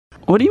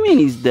What do you mean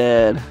he's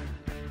dead?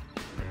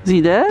 Is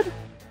he dead?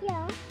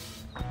 Yeah.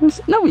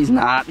 No, he's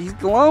not. He's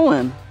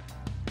glowing.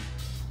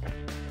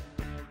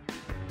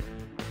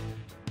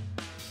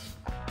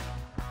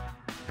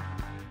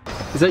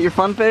 Is that your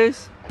fun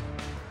face?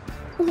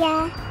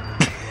 Yeah.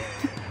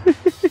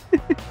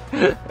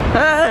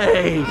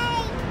 Hey!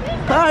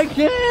 Hi,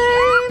 Kane!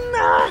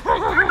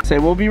 Say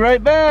we'll be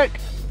right back.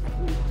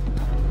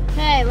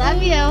 Hey,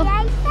 love you.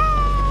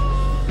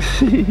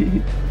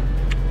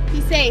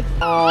 Be safe.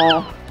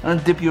 Oh, I'm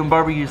gonna dip you in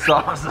barbecue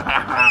sauce.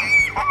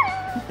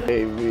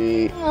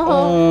 Baby.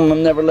 Oh,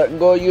 I'm never letting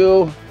go of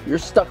you. You're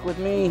stuck with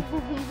me.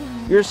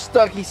 You're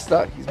stuck. He's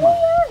stuck. He's mine.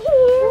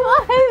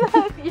 I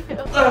love you.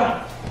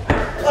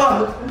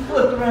 Oh, it's been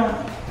flipped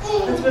around.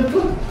 It's been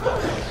flipped.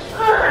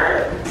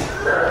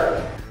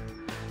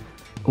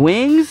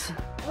 Wings?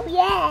 Oh,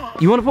 yeah.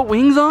 You want to put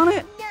wings on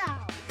it? No.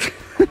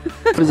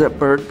 Is that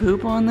bird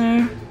poop on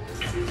there?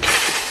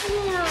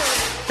 No.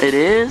 It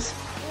is?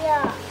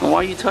 Yeah. Well, why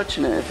are you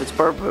touching it if it's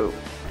bird poop?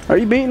 Are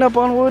you beating up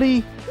on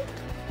Woody?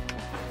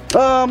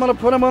 Oh, I'm gonna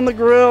put him on the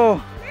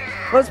grill.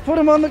 Let's put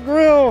him on the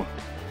grill.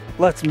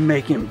 Let's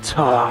make him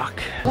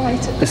talk. Right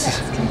at the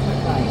left,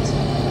 right.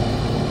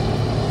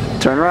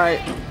 Turn right.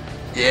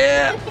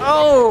 Yeah.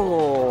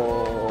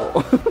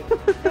 Oh.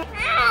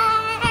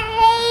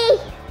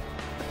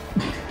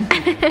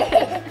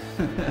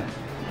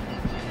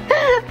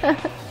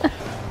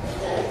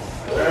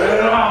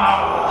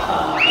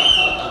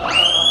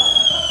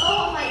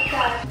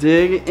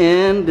 Dig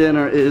in,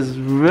 dinner is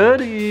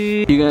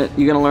ready.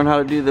 You gonna learn how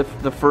to do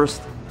the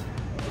first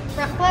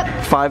Front flip.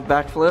 5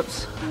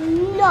 backflips?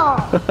 No.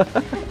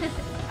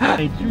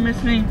 Hey, did you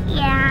miss me?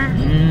 Yeah.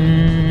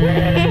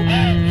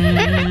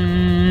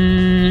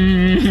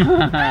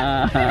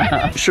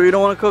 Sure you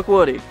don't want to cook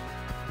Woody?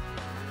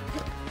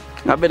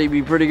 I bet he'd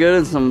be pretty good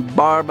in some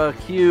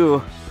barbecue.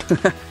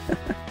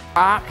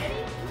 Rock.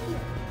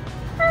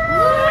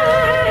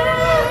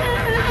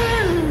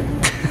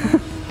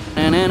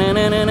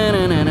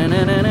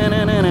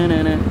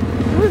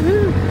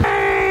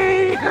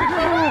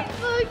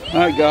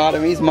 I got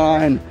him, he's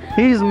mine.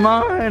 He's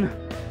mine.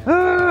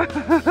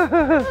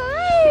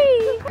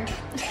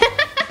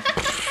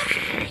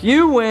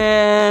 You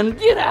win.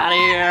 Get out of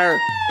here.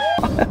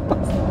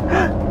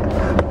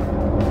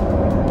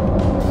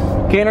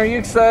 Kane, are you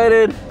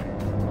excited?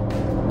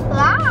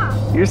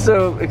 Yeah. You're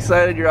so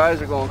excited your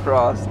eyes are going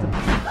crossed.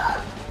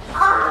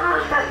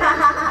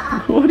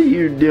 What are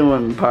you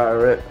doing,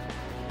 pirate?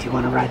 Do you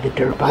want to ride the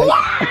dirt bike?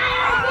 Yeah.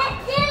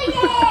 Let's do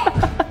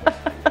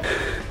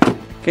it.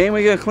 Kane,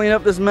 we gonna clean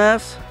up this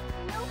mess?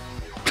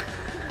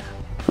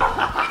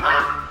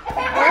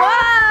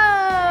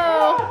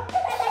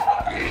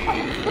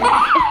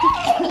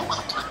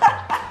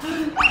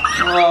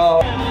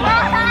 Oh.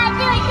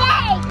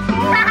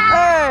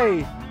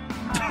 Hey!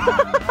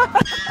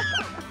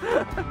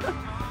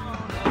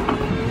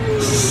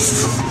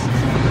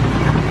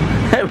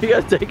 Hey, we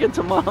gotta take it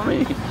to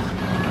mommy.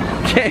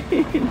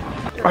 Kane,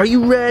 are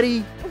you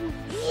ready?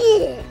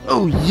 Yeah.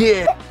 Oh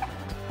yeah!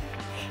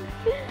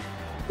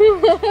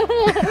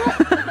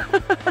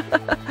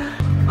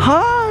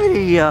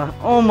 Hi!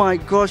 Oh my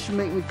gosh, you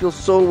make me feel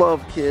so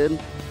loved, kid.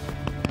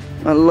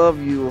 I love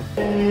you.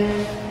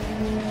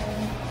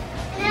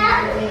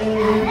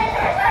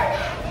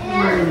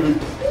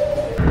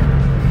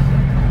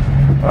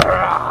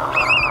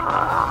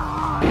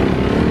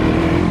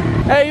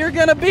 Hey, you're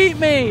gonna beat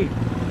me!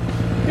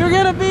 You're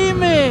gonna beat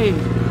me!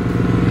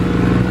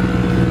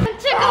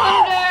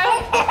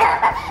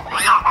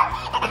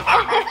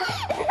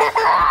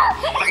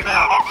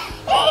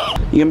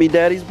 You gonna be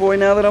daddy's boy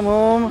now that I'm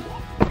home?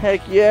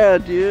 Heck yeah,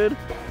 dude.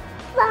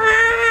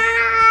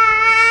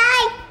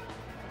 Bye.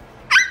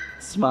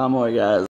 Smile more, guys.